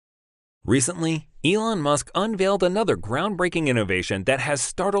Recently, Elon Musk unveiled another groundbreaking innovation that has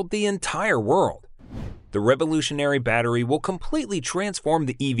startled the entire world. The revolutionary battery will completely transform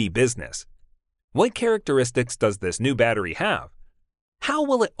the EV business. What characteristics does this new battery have? How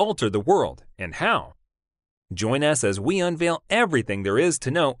will it alter the world, and how? Join us as we unveil everything there is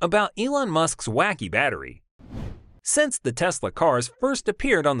to know about Elon Musk's wacky battery. Since the Tesla cars first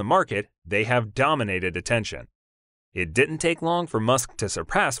appeared on the market, they have dominated attention. It didn't take long for Musk to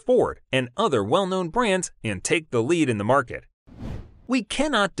surpass Ford and other well-known brands and take the lead in the market. We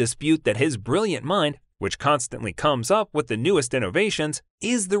cannot dispute that his brilliant mind, which constantly comes up with the newest innovations,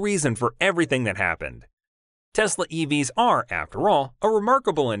 is the reason for everything that happened. Tesla EVs are, after all, a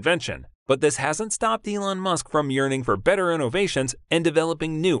remarkable invention, but this hasn't stopped Elon Musk from yearning for better innovations and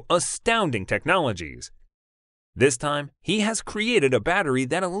developing new, astounding technologies. This time, he has created a battery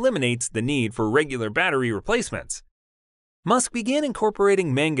that eliminates the need for regular battery replacements. Musk began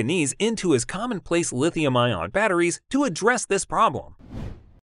incorporating manganese into his commonplace lithium-ion batteries to address this problem.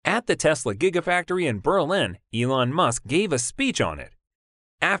 At the Tesla Gigafactory in Berlin, Elon Musk gave a speech on it.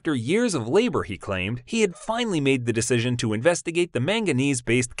 After years of labor, he claimed, he had finally made the decision to investigate the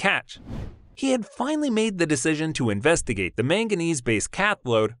manganese-based cathode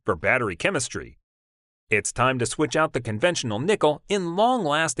for battery chemistry. It's time to switch out the conventional nickel in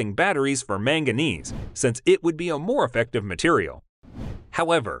long-lasting batteries for manganese, since it would be a more effective material.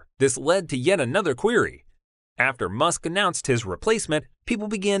 However, this led to yet another query. After Musk announced his replacement, people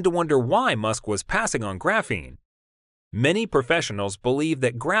began to wonder why Musk was passing on graphene. Many professionals believe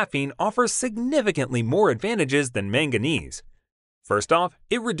that graphene offers significantly more advantages than manganese. First off,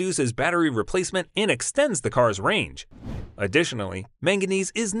 it reduces battery replacement and extends the car's range. Additionally,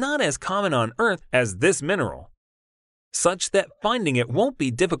 manganese is not as common on Earth as this mineral, such that finding it won't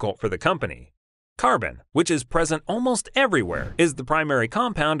be difficult for the company. Carbon, which is present almost everywhere, is the primary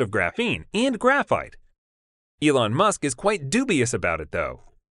compound of graphene and graphite. Elon Musk is quite dubious about it, though.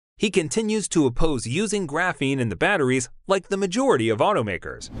 He continues to oppose using graphene in the batteries like the majority of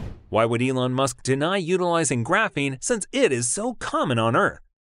automakers. Why would Elon Musk deny utilizing graphene since it is so common on Earth?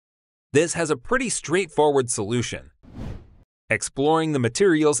 This has a pretty straightforward solution. Exploring the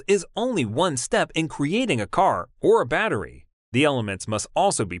materials is only one step in creating a car or a battery. The elements must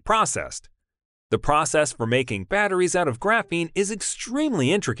also be processed. The process for making batteries out of graphene is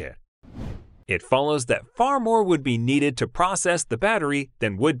extremely intricate. It follows that far more would be needed to process the battery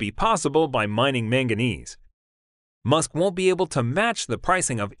than would be possible by mining manganese. Musk won't be able to match the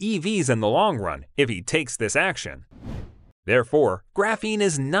pricing of EVs in the long run if he takes this action. Therefore, graphene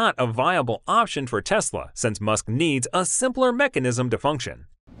is not a viable option for Tesla since Musk needs a simpler mechanism to function.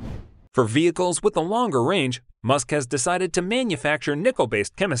 For vehicles with a longer range, Musk has decided to manufacture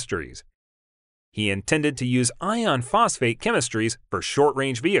nickel-based chemistries. He intended to use iron phosphate chemistries for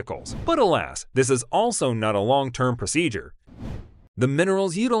short-range vehicles, but alas, this is also not a long-term procedure. The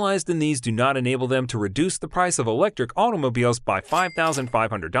minerals utilized in these do not enable them to reduce the price of electric automobiles by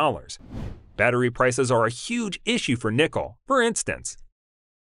 $5,500. Battery prices are a huge issue for nickel, for instance.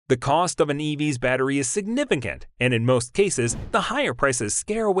 The cost of an EV's battery is significant, and in most cases, the higher prices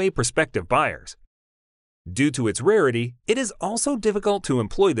scare away prospective buyers. Due to its rarity, it is also difficult to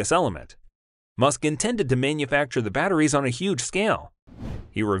employ this element. Musk intended to manufacture the batteries on a huge scale.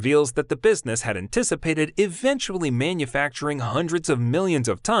 He reveals that the business had anticipated eventually manufacturing hundreds of millions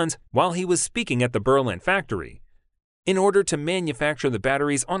of tons while he was speaking at the Berlin factory. In order to manufacture the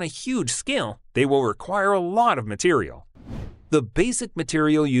batteries on a huge scale, they will require a lot of material. The basic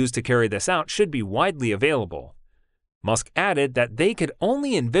material used to carry this out should be widely available. Musk added that they could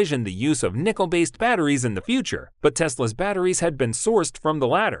only envision the use of nickel-based batteries in the future, but Tesla's batteries had been sourced from the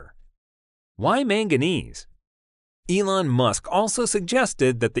latter. Why manganese? Elon Musk also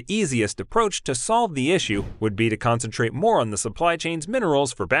suggested that the easiest approach to solve the issue would be to concentrate more on the supply chain's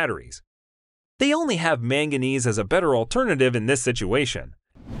minerals for batteries. They only have manganese as a better alternative in this situation.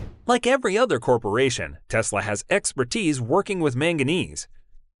 Like every other corporation, Tesla has expertise working with manganese.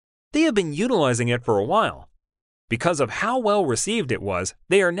 They have been utilizing it for a while. Because of how well received it was,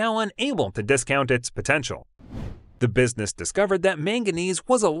 they are now unable to discount its potential. The business discovered that manganese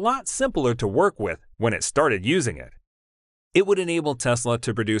was a lot simpler to work with when it started using it. It would enable Tesla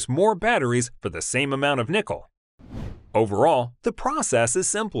to produce more batteries for the same amount of nickel. Overall, the process is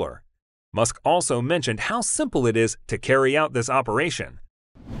simpler. Musk also mentioned how simple it is to carry out this operation.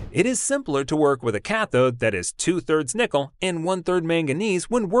 It is simpler to work with a cathode that is 2/3 nickel and 1/3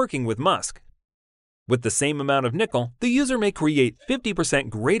 manganese when working with Musk. With the same amount of nickel, the user may create 50%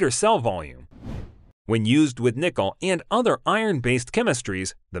 greater cell volume. When used with nickel and other iron-based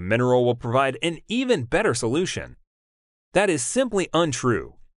chemistries, the mineral will provide an even better solution. That is simply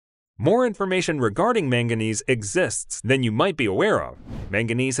untrue. More information regarding manganese exists than you might be aware of.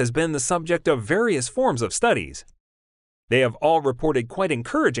 Manganese has been the subject of various forms of studies. They have all reported quite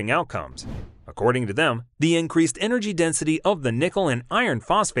encouraging outcomes. According to them, the increased energy density of the nickel and iron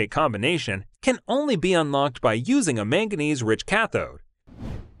phosphate combination can only be unlocked by using a manganese-rich cathode.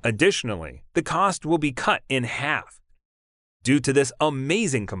 Additionally, the cost will be cut in half. Due to this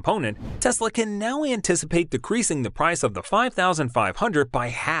amazing component, Tesla can now anticipate decreasing the price of the 5500 by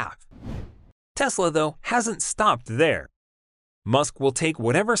half. Tesla, though, hasn't stopped there. Musk will take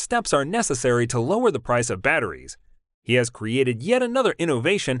whatever steps are necessary to lower the price of batteries. He has created yet another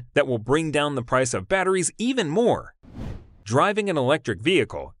innovation that will bring down the price of batteries even more. Driving an electric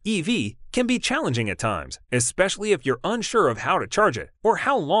vehicle, EV, can be challenging at times, especially if you're unsure of how to charge it or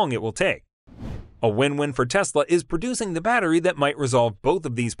how long it will take. A win-win for Tesla is producing the battery that might resolve both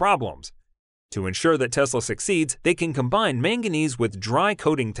of these problems. To ensure that Tesla succeeds, they can combine manganese with dry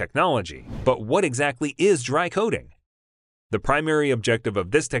coating technology. But what exactly is dry coating? The primary objective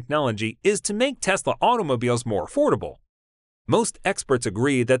of this technology is to make Tesla automobiles more affordable. Most experts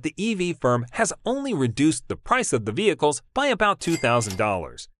agree that the EV firm has only reduced the price of the vehicles by about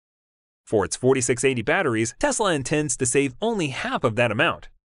 $2,000. For its 4680 batteries, Tesla intends to save only half of that amount.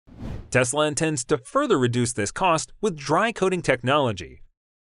 Tesla intends to further reduce this cost with dry coating technology.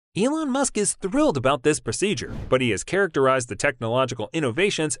 Elon Musk is thrilled about this procedure, but he has characterized the technological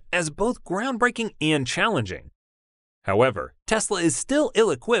innovations as both groundbreaking and challenging. However, Tesla is still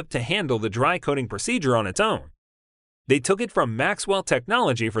ill-equipped to handle the dry coating procedure on its own. They took it from Maxwell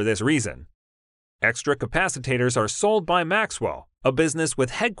Technology for this reason. Extra capacitors are sold by Maxwell, a business with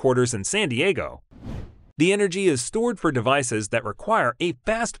headquarters in San Diego. The energy is stored for devices that require a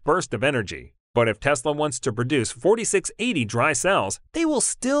fast burst of energy. But if Tesla wants to produce 4680 dry cells, they will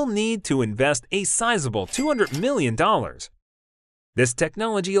still need to invest a sizable $200 million. This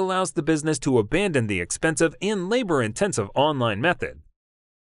technology allows the business to abandon the expensive and labor-intensive online method.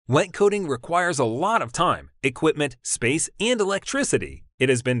 Wet coating requires a lot of time, equipment, space, and electricity, it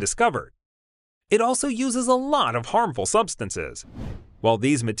has been discovered. It also uses a lot of harmful substances. While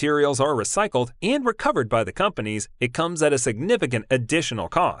these materials are recycled and recovered by the companies, it comes at a significant additional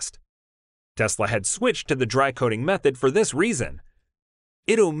cost. Tesla had switched to the dry coating method for this reason.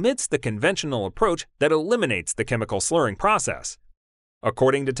 It omits the conventional approach that eliminates the chemical slurring process.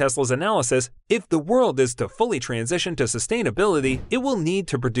 According to Tesla's analysis, if the world is to fully transition to sustainability, it will need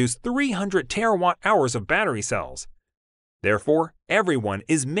to produce 300 terawatt-hours of battery cells. Therefore, everyone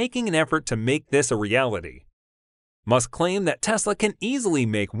is making an effort to make this a reality. Musk claimed that Tesla can easily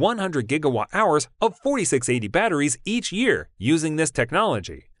make 100 gigawatt-hours of 4680 batteries each year using this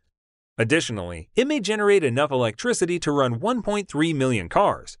technology. Additionally, it may generate enough electricity to run 1.3 million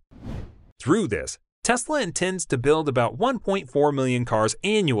cars. Through this, Tesla intends to build about 1.4 million cars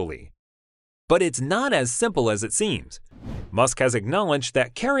annually. But it's not as simple as it seems. Musk has acknowledged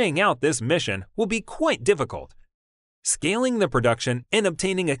that carrying out this mission will be quite difficult. Scaling the production and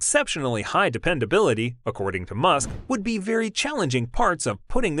obtaining exceptionally high dependability, according to Musk, would be very challenging parts of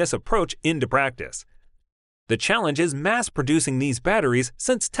putting this approach into practice. The challenge is mass-producing these batteries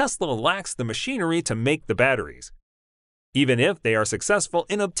since Tesla lacks the machinery to make the batteries. Even if they are successful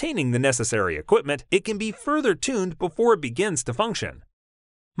in obtaining the necessary equipment, it can be further tuned before it begins to function.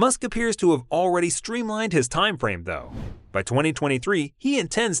 Musk appears to have already streamlined his timeframe, though. By 2023, he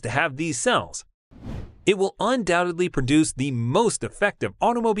intends to have these cells. It will undoubtedly produce the most effective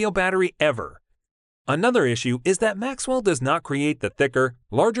automobile battery ever. Another issue is that Maxwell does not create the thicker,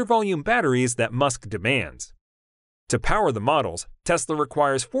 larger volume batteries that Musk demands. To power the models, Tesla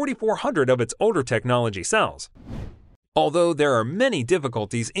requires 4,400 of its older technology cells. Although there are many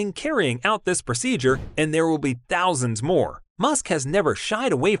difficulties in carrying out this procedure, and there will be thousands more, Musk has never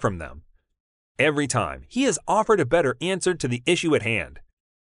shied away from them. Every time, he has offered a better answer to the issue at hand.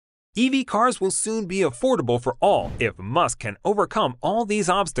 EV cars will soon be affordable for all if Musk can overcome all these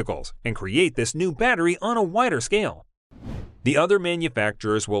obstacles and create this new battery on a wider scale. The other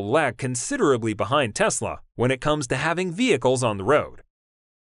manufacturers will lag considerably behind Tesla when it comes to having vehicles on the road.